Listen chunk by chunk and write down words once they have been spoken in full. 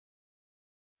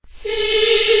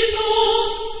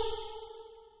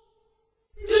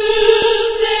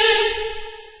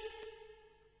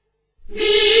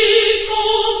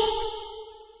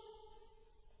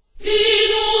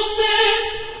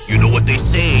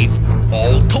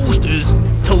All toasters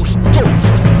toast toast.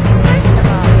 First of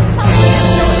all, Tony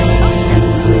doesn't know what a toaster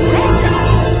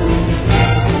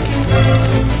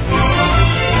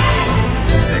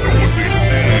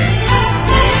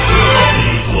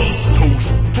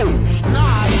Toast toast.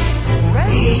 Not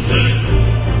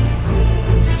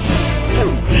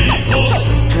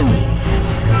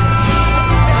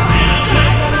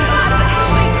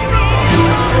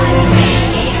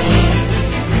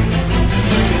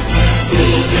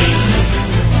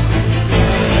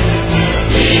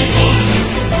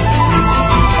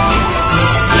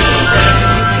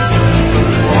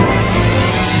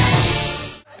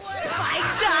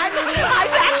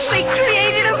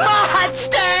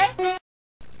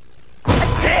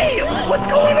What's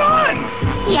going on?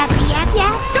 Yap, yap,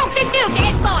 yap. Something new,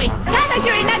 dead boy. Now that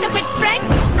you're another with friends,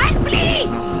 and flee!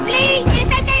 Flee in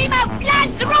the name of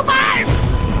Blood's rhubarb!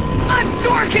 I'm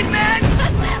dorking, man!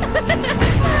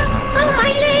 Oh,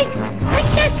 my legs! I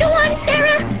can't go on,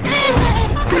 Sarah!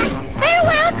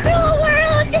 Farewell, cruel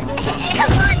world!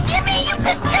 Come on, Jimmy, you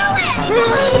can do it!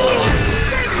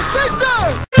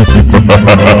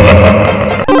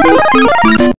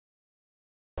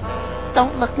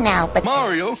 Don't look now, but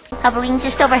Mario. hovering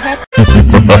just overhead.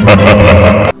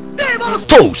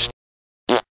 Toast.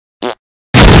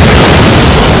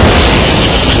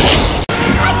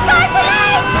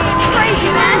 Crazy,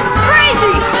 man!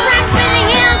 Crazy! Transmitting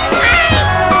him!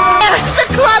 The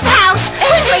clubhouse!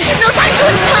 Quickly! No time to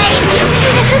explain!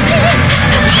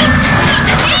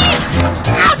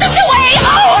 Out of the way!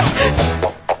 Oh!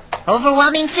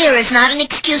 Overwhelming fear is not an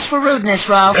excuse for rudeness,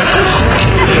 Rolf.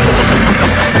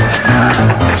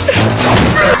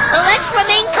 Let's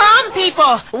remain calm,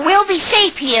 people. We'll be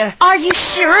safe here. Are you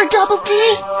sure, Double D?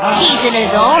 He's in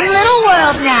his own little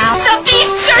world now. The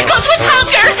beast circles with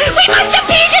hunger! We must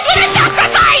appease it with a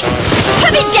sacrifice!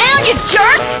 Put it down, you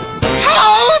jerk!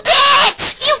 Hold it!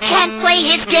 You can't play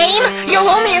his game. You'll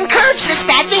only encourage this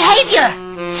bad behavior.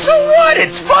 So what?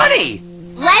 It's funny!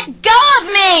 Let go of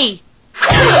me!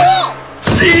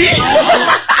 See?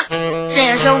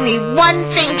 There's only one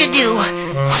thing to do.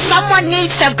 Someone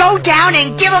needs to go down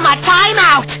and give him a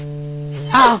timeout.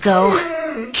 I'll go.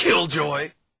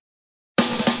 Killjoy.